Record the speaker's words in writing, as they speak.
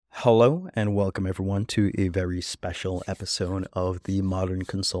Hello and welcome everyone to a very special episode of the Modern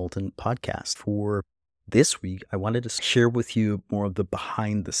Consultant podcast. For this week, I wanted to share with you more of the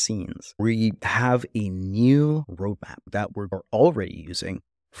behind the scenes. We have a new roadmap that we're already using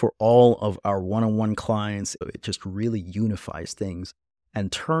for all of our one-on-one clients. It just really unifies things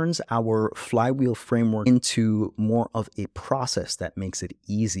and turns our flywheel framework into more of a process that makes it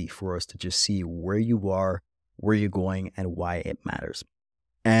easy for us to just see where you are, where you're going, and why it matters.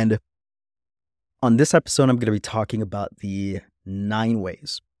 And on this episode, I'm going to be talking about the 9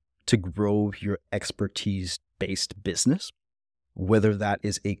 ways to grow your expertise-based business, whether that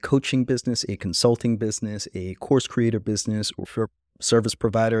is a coaching business, a consulting business, a course creator business, or for service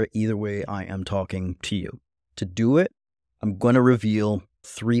provider. Either way, I am talking to you. To do it, I'm going to reveal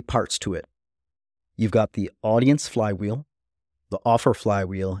 3 parts to it. You've got the audience flywheel, the offer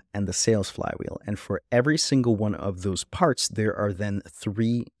flywheel, and the sales flywheel. And for every single one of those parts, there are then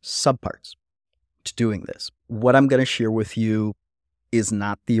 3 subparts to doing this. What I'm going to share with you is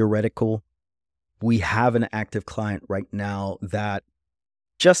not theoretical. We have an active client right now that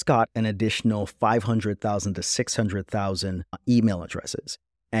just got an additional 500,000 to 600,000 email addresses.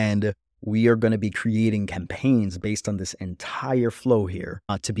 And we are going to be creating campaigns based on this entire flow here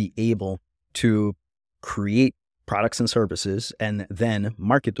to be able to create products and services and then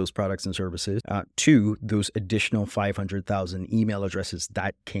market those products and services to those additional 500,000 email addresses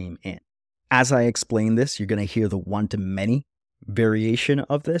that came in. As I explain this, you're going to hear the one-to-many variation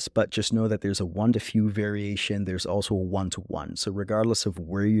of this, but just know that there's a one-to-few variation. There's also a one-to-one. So regardless of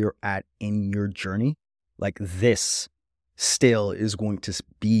where you're at in your journey, like this still is going to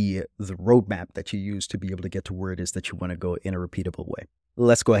be the roadmap that you use to be able to get to where it is that you want to go in a repeatable way.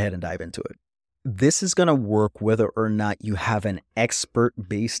 Let's go ahead and dive into it. This is going to work whether or not you have an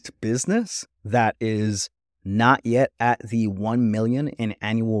expert-based business that is not yet at the 1 million in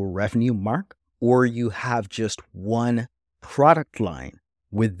annual revenue mark, or you have just one product line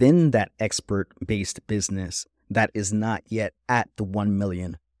within that expert-based business that is not yet at the 1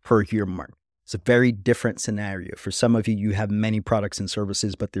 million per year mark. It's a very different scenario. For some of you, you have many products and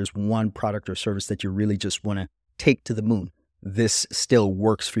services, but there's one product or service that you really just want to take to the moon. This still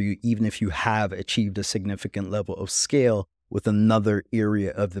works for you, even if you have achieved a significant level of scale with another area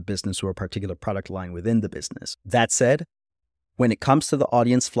of the business or a particular product line within the business. That said, when it comes to the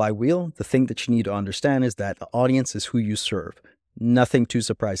audience flywheel, the thing that you need to understand is that the audience is who you serve. Nothing too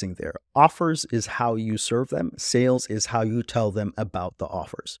surprising there. Offers is how you serve them. Sales is how you tell them about the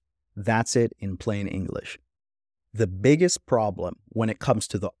offers. That's it in plain English. The biggest problem when it comes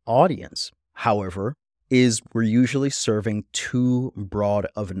to the audience, however, is we're usually serving too broad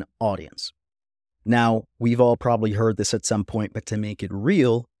of an audience. Now, we've all probably heard this at some point, but to make it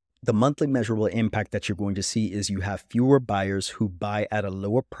real, the monthly measurable impact that you're going to see is you have fewer buyers who buy at a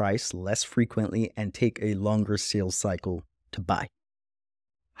lower price less frequently and take a longer sales cycle to buy.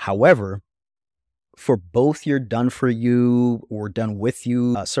 However, for both your done for you or done with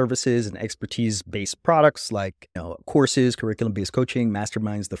you services and expertise-based products like courses, curriculum-based coaching,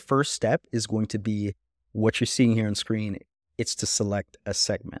 masterminds, the first step is going to be what you're seeing here on screen. It's to select a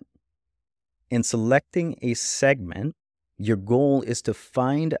segment. In selecting a segment, your goal is to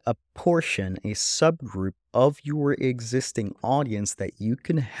find a portion, a subgroup of your existing audience that you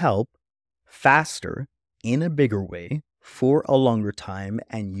can help faster, in a bigger way, for a longer time,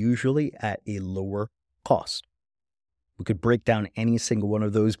 and usually at a lower cost. We could break down any single one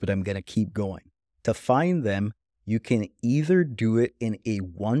of those, but I'm going to keep going. To find them, you can either do it in a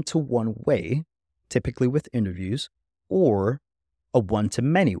one-to-one way, typically with interviews, or a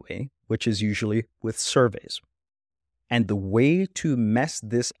one-to-many way, which is usually with surveys. And the way to mess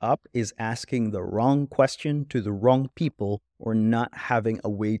this up is asking the wrong question to the wrong people or not having a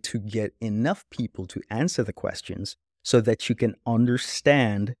way to get enough people to answer the questions so that you can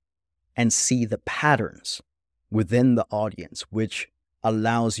understand and see the patterns within the audience, which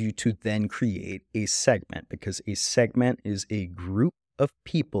allows you to then create a segment, because a segment is a group of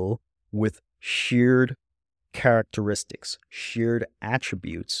people with shared characteristics, shared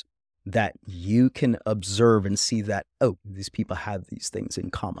attributes that you can observe and see that, oh, these people have these things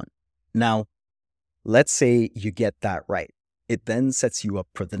in common. Now, let's say you get that right. It then sets you up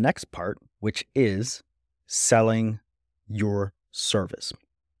for the next part, which is selling your service.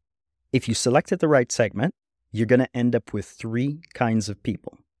 If you selected the right segment, you're going to end up with 3 kinds of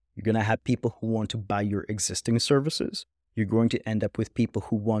people. You're going to have people who want to buy your existing services. You're going to end up with people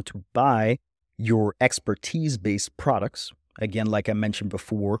who want to buy your expertise-based products. Again, like I mentioned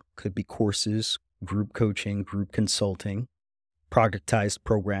before, could be courses, group coaching, group consulting, productized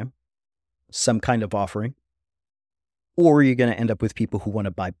program, some kind of offering. or you're going to end up with people who want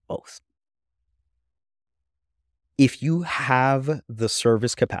to buy both. If you have the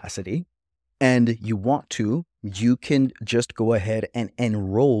service capacity and you want to, you can just go ahead and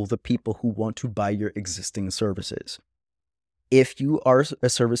enroll the people who want to buy your existing services. If you are a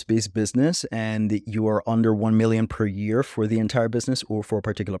service-based business and you are under 1 million per year for the entire business or for a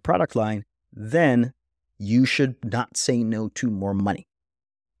particular product line, then you should not say no to more money.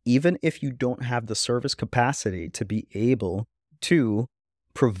 Even if you don't have the service capacity to be able to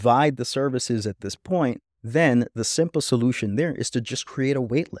provide the services at this point, then the simple solution there is to just create a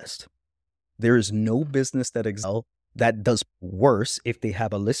wait list. There is no business that exists that does worse if they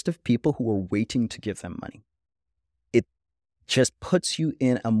have a list of people who are waiting to give them money. It just puts you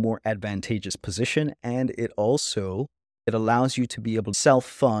in a more advantageous position, and it allows you to be able to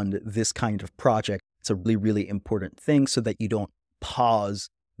self-fund this kind of project. It's a really, really important thing so that you don't pause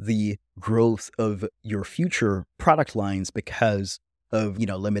the growth of your future product lines because of,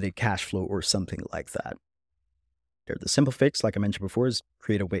 limited cash flow or something like that. The simple fix, like I mentioned before, is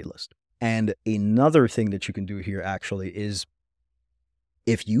create a wait list. And another thing that you can do here actually is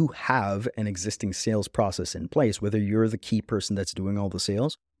if you have an existing sales process in place, whether you're the key person that's doing all the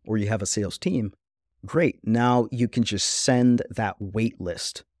sales or you have a sales team, great. Now you can just send that wait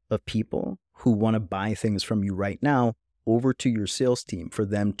list of people who want to buy things from you right now over to your sales team for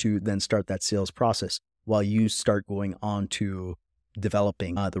them to then start that sales process while you start going on to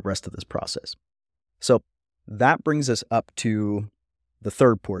developing the rest of this process. So that brings us up to the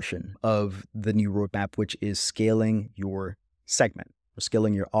third portion of the new roadmap, which is scaling your segment or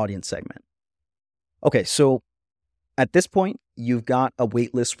scaling your audience segment. Okay, so at this point, you've got a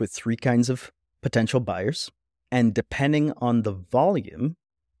wait list with 3 kinds of potential buyers. And depending on the volume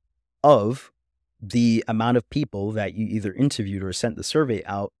of the amount of people that you either interviewed or sent the survey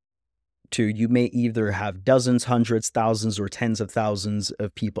out to, you may either have dozens, hundreds, thousands, or tens of thousands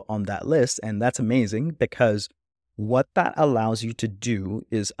of people on that list. And that's amazing because what that allows you to do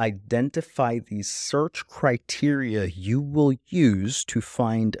is identify the search criteria you will use to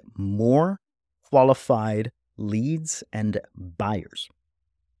find more qualified leads and buyers,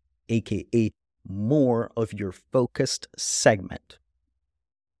 aka more of your focused segment.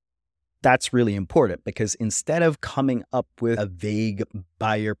 That's really important because instead of coming up with a vague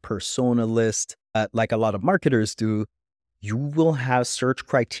buyer persona list, like a lot of marketers do, you will have search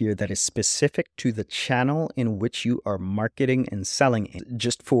criteria that is specific to the channel in which you are marketing and selling in.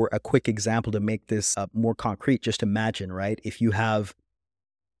 Just for a quick example to make this more concrete, just imagine, right? If you have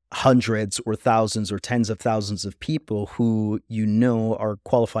hundreds or thousands or tens of thousands of people who are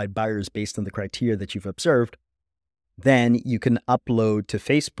qualified buyers based on the criteria that you've observed, then you can upload to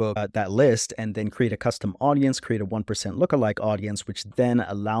Facebook that list and then create a custom audience, create a 1% lookalike audience, which then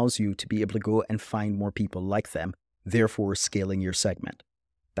allows you to be able to go and find more people like them, therefore scaling your segment.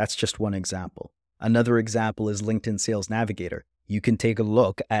 That's just one example. Another example is LinkedIn Sales Navigator. You can take a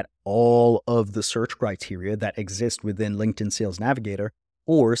look at all of the search criteria that exist within LinkedIn Sales Navigator,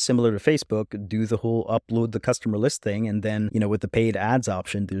 or similar to Facebook, do the whole upload the customer list thing. And then, with the paid ads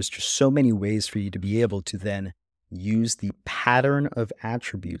option, there's just so many ways for you to be able to then use the pattern of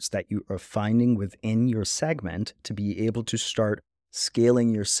attributes that you are finding within your segment to be able to start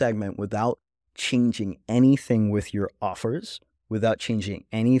scaling your segment without changing anything with your offers, without changing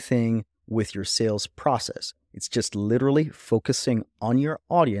anything with your sales process. It's just literally focusing on your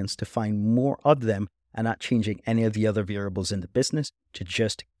audience to find more of them and not changing any of the other variables in the business to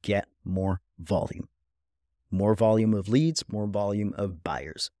just get more volume. More volume of leads, more volume of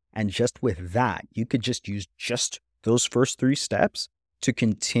buyers. And just with that, you could just use just those first 3 steps to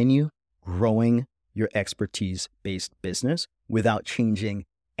continue growing your expertise-based business without changing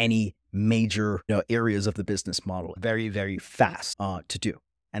any major areas of the business model. Very, very fast to do.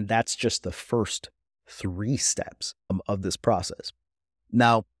 And that's just the first 3 steps of this process.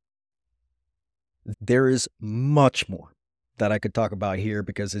 Now, there is much more that I could talk about here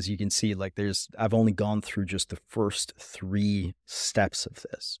because as you can see, I've only gone through just the first 3 steps of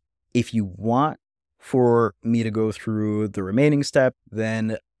this. If you want for me to go through the remaining step,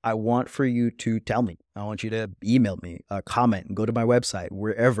 then I want for you to tell me. I want you to email me, comment, go to my website,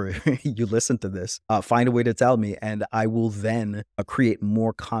 wherever you listen to this, find a way to tell me, and I will then create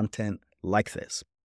more content like this.